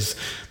 right? Is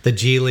the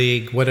G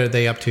League? What are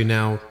they up to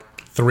now?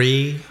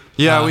 3?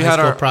 Yeah, we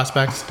had our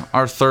prospects.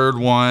 Our third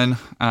one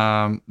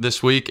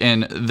this week,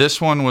 and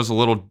this one was a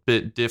little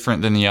bit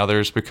different than the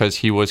others because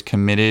he was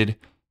committed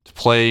to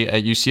play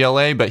at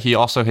UCLA, but he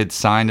also had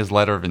signed his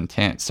letter of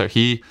intent. So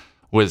he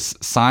was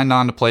signed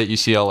on to play at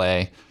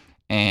UCLA,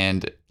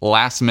 and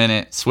last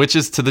minute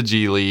switches to the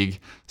G League.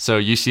 So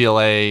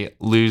UCLA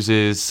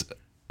loses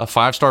a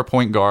 5-star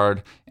point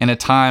guard in a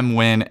time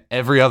when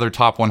every other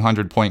top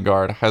 100 point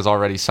guard has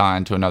already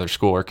signed to another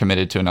school or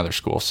committed to another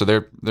school. So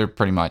they're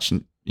pretty much,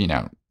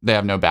 they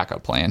have no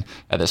backup plan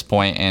at this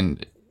point,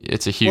 and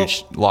it's a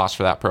huge loss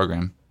for that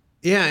program.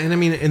 Yeah,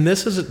 and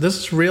this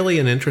is really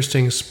an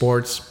interesting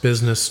sports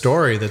business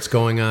story that's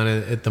going on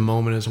at the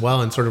moment as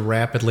well, and sort of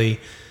rapidly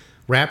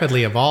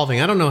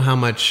evolving. I don't know how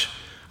much.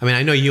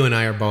 I know you and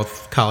I are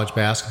both college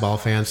basketball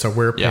fans, so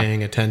we're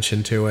paying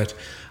attention to it.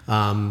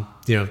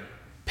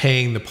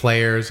 Paying the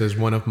players is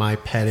one of my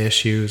pet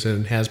issues,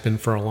 and has been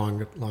for a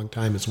long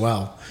time as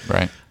well.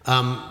 Right.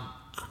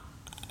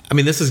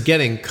 This is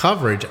getting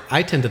coverage.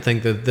 I tend to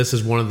think that this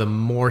is one of the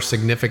more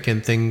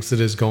significant things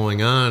that is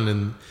going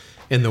on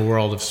in the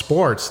world of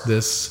sports.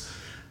 This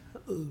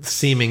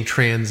seeming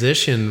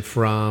transition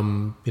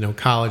from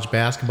college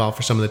basketball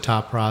for some of the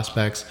top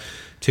prospects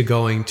to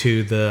going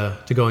to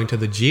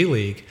the G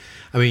League.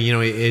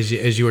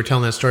 As you were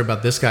telling that story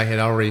about this guy had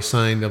already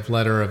signed a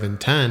letter of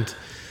intent.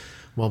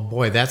 Well,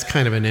 boy, that's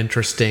kind of an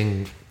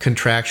interesting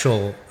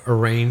contractual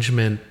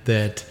arrangement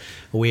that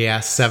we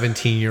ask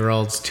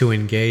 17-year-olds to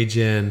engage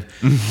in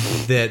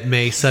that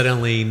may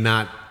suddenly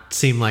not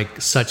seem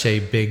like such a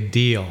big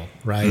deal,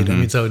 right?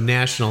 Mm-hmm. So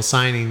National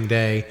Signing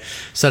Day,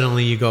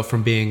 suddenly you go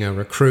from being a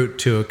recruit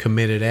to a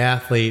committed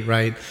athlete,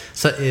 right?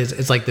 So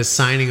it's like this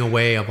signing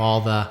away of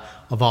all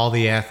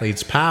the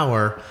athlete's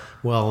power.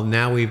 Well,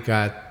 now we've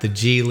got the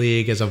G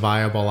League as a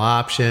viable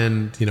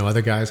option.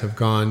 Other guys have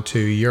gone to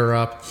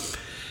Europe,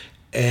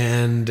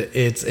 and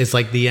it's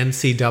like the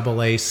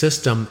NCAA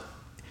system.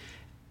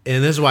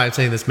 And this is why I'm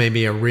saying this may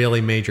be a really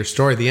major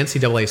story. The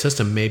NCAA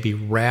system may be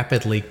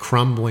rapidly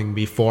crumbling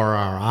before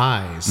our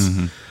eyes.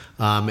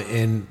 Mm-hmm.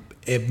 And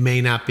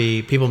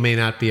people may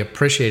not be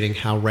appreciating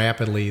how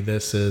rapidly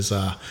this is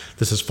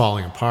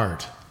falling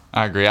apart.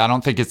 I agree. I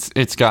don't think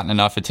it's gotten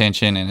enough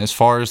attention. And as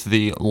far as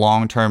the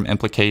long-term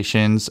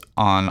implications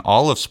on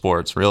all of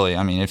sports, really,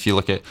 if you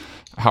look at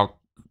how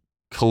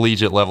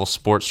collegiate level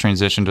sports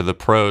transition to the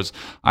pros,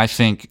 I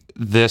think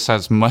this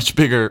has much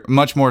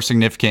more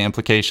significant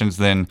implications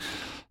than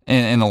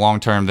in the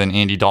long term than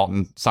Andy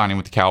Dalton signing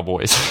with the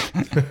Cowboys.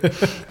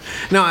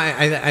 No,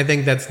 I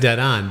think that's dead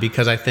on,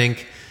 because I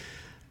think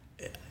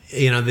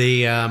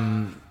the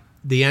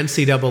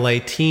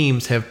NCAA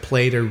teams have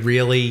played a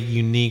really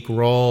unique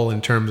role in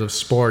terms of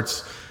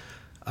sports,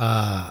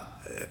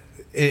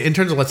 in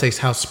terms of, let's say,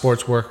 how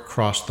sports work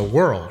across the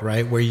world,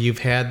 right? Where you've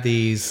had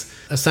these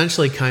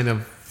essentially kind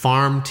of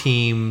farm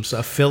teams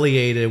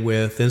affiliated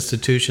with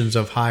institutions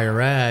of higher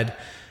ed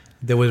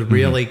that was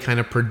really kind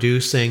of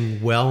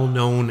producing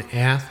well-known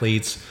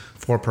athletes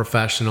for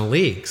professional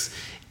leagues.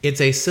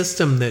 It's a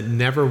system that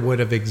never would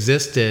have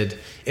existed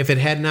if it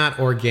had not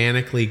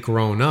organically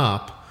grown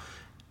up.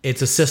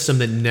 It's a system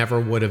that never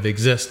would have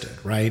existed,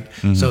 right?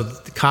 Mm-hmm. So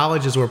the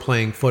colleges were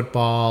playing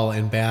football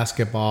and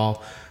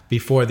basketball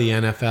before the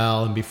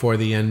NFL and before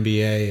the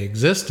NBA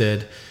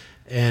existed.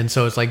 And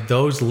so it's like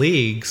those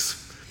leagues,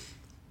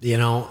 in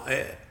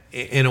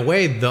a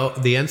way,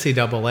 the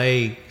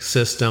NCAA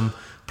system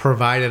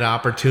provided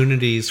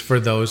opportunities for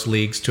those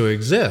leagues to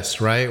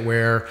exist, right?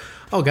 Where,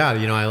 oh God,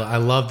 I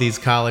love these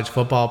college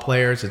football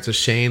players. It's a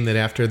shame that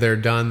after they're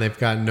done, they've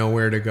got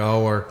nowhere to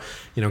go, or,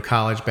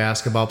 college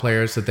basketball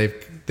players that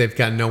they've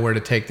got nowhere to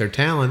take their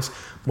talents.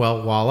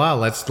 Well, voila,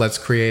 let's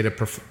create a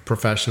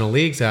professional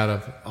leagues out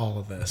of all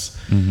of this.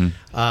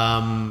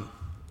 But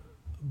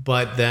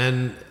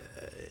then,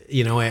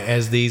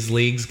 as these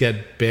leagues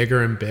get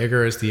bigger and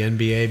bigger, as the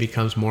NBA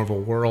becomes more of a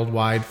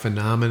worldwide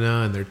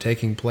phenomena, and they're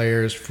taking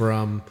players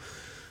from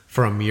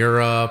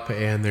Europe,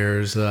 and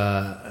there's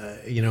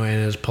and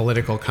as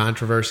political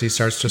controversy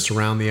starts to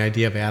surround the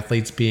idea of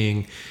athletes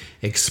being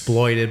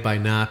exploited by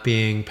not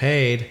being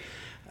paid,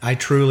 I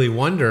truly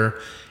wonder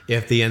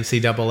if the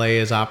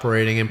NCAA is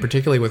operating, and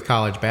particularly with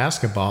college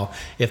basketball,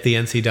 if the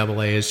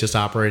NCAA is just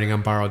operating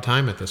on borrowed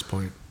time at this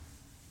point.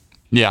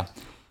 Yeah.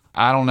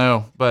 I don't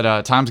know,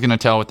 but time's going to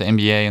tell with the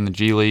NBA and the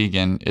G League,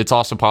 and it's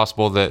also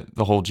possible that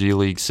the whole G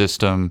League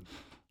system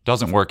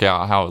doesn't work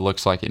out how it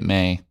looks like it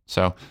may.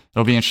 So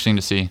it'll be interesting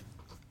to see.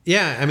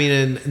 Yeah, I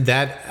mean, and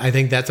I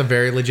think that's a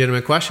very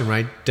legitimate question,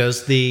 right?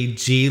 Does the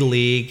G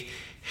League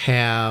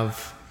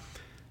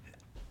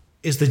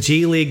is the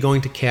G League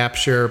going to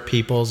capture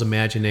people's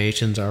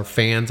imaginations? Are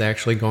fans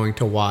actually going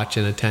to watch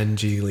and attend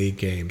G League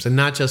games? And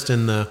not just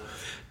in the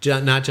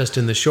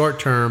short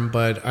term,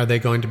 but are they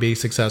going to be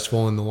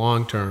successful in the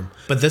long term?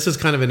 But this is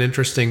kind of an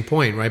interesting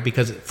point, right?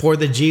 Because for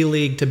the G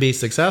League to be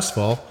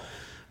successful,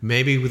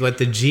 maybe what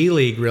the G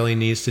League really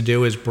needs to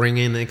do is bring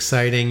in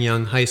exciting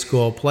young high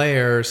school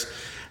players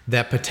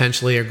that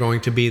potentially are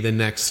going to be the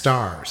next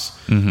stars,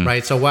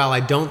 right? So while I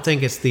don't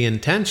think it's the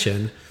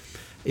intention,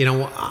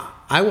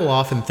 I will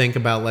often think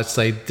about, let's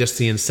say, just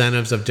the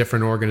incentives of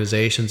different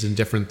organizations and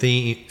different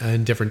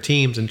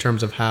teams in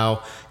terms of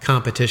how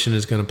competition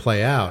is going to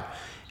play out.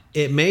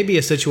 It may be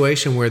a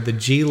situation where the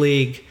G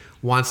League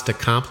wants to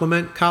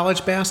complement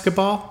college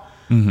basketball,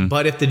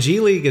 but if the G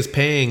League is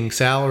paying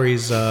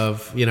salaries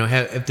of,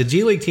 if the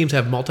G League teams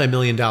have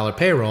multi-million-dollar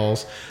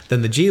payrolls,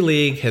 then the G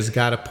League has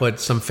got to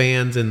put some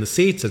fans in the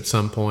seats at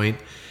some point,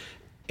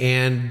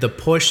 and the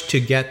push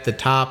to get the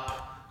top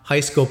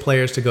high school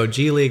players to go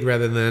G League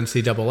rather than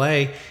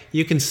NCAA,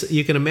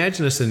 you can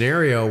imagine a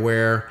scenario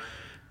where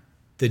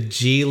the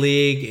G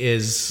League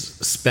is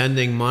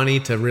spending money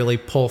to really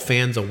pull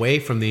fans away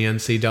from the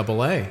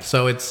NCAA.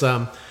 So it's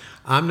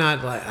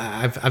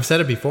I've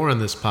said it before on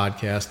this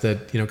podcast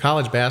that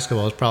college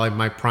basketball is probably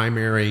my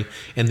primary,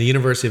 and the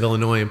University of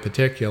Illinois in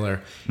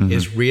particular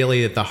is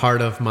really at the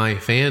heart of my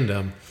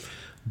fandom.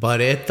 But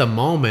at the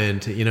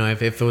moment,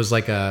 if it was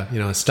like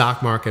a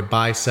stock market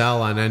buy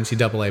sell on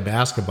NCAA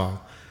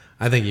basketball,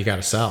 I think you got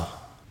to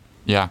sell.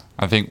 Yeah,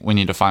 I think we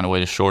need to find a way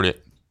to short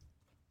it.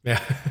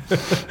 Yeah.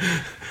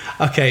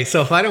 Okay,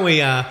 so why don't we,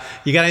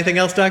 you got anything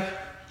else, Doug?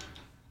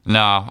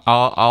 No,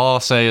 all I'll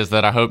say is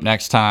that I hope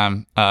next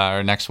time,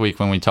 or next week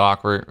when we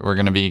talk, we're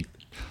going to be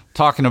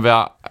talking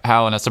about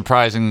how in a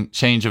surprising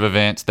change of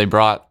events, they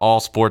brought all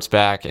sports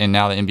back, and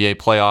now the NBA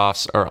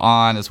playoffs are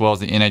on, as well as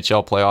the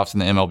NHL playoffs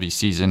and the MLB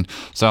season.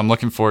 So I'm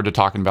looking forward to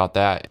talking about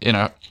that in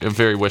a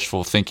very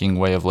wishful thinking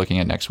way of looking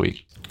at next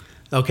week.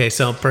 Okay,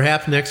 so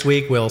perhaps next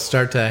week we'll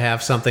start to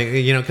have something,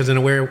 because in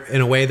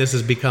a way this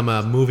has become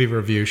a movie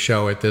review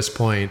show at this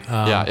point.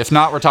 Yeah, if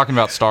not, we're talking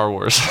about Star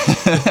Wars,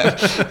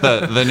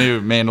 the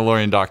new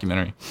Mandalorian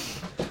documentary.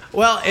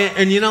 Well,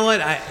 and you know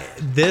what?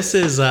 This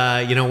is,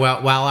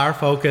 while our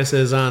focus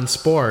is on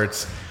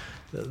sports,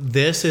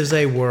 this is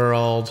a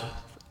world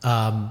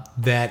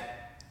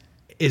that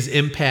is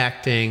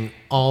impacting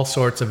all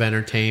sorts of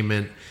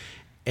entertainment.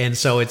 And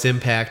so it's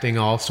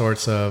impacting all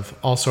sorts of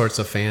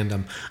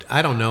fandom.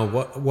 I don't know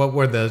what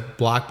were the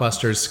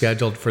blockbusters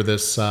scheduled for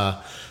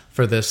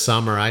this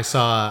summer. I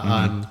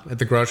saw at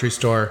the grocery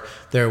store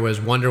there was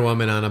Wonder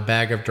Woman on a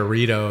bag of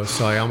Doritos,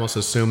 so I almost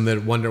assumed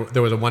that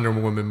there was a Wonder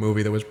Woman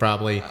movie that was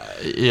probably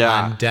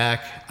on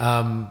deck.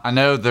 I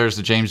know there's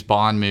a James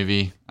Bond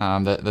movie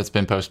that's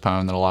been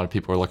postponed that a lot of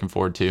people are looking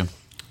forward to.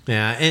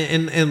 Yeah,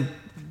 and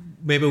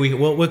maybe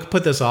we'll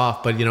put this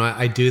off, but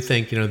I do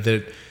think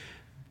that.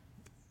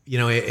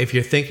 If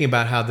you're thinking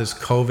about how this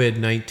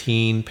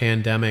COVID-19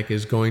 pandemic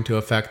is going to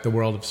affect the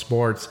world of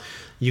sports,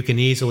 you can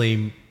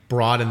easily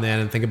broaden that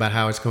and think about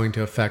how it's going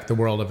to affect the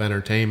world of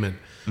entertainment.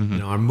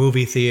 Are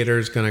movie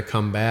theaters going to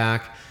come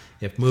back?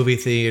 If movie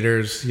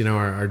theaters,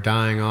 are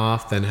dying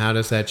off, then how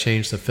does that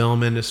change the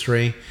film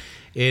industry?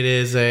 It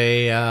is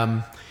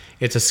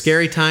it's a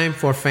scary time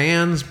for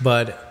fans,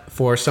 but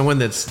for someone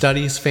that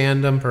studies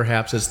fandom,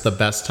 perhaps it's the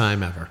best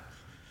time ever.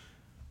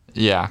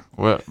 Yeah,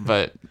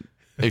 but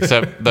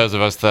except those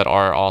of us that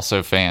are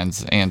also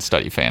fans and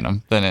study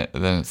fandom, then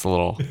it's a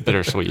little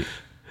bittersweet.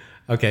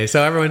 Okay,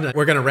 so everyone,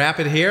 we're going to wrap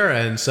it here,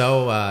 and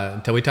so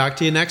until we talk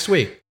to you next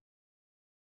week.